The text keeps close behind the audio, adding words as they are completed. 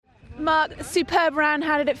Mark, superb round.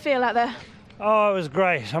 How did it feel out there? Oh, it was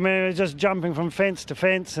great. I mean, it was just jumping from fence to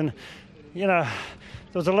fence, and there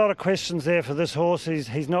was a lot of questions there for this horse.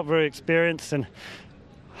 He's not very experienced, and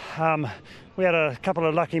we had a couple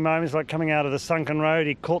of lucky moments, like coming out of the sunken road.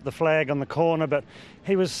 He caught the flag on the corner, but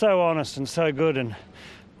he was so honest and so good, and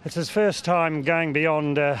it's his first time going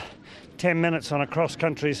beyond 10 minutes on a cross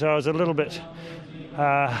country, so I was a little bit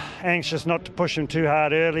anxious not to push him too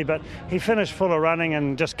hard early, but he finished full of running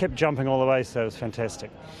and just kept jumping all the way, so it was fantastic.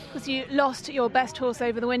 Because you lost your best horse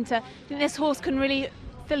over the winter, do you think this horse can really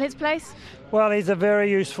fill his place? Well, he's a very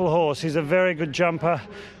useful horse. He's a very good jumper.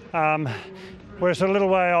 We're a little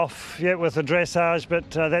way off yet with the dressage, but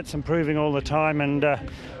that's improving all the time, and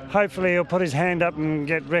hopefully he'll put his hand up and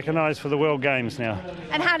get recognised for the World Games now.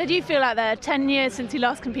 And how did you feel out there, 10 years since you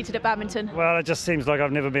last competed at badminton? Well, it just seems like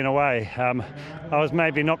I've never been away. I was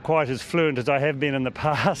maybe not quite as fluent as I have been in the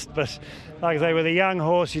past, but like I say, with a young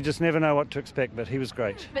horse, you just never know what to expect, but he was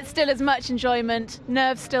great. But still as much enjoyment,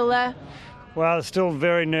 nerves still there? Well, it's still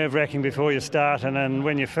very nerve-wracking before you start, and then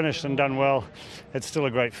when you're finished and done well, it's still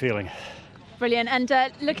a great feeling. Brilliant.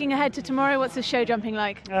 And looking ahead to tomorrow, what's the show jumping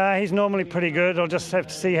like? He's normally pretty good. I'll just have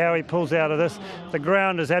to see how he pulls out of this. The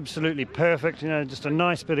ground is absolutely perfect, just a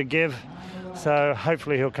nice bit of give. So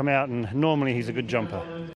hopefully he'll come out, and normally he's a good jumper.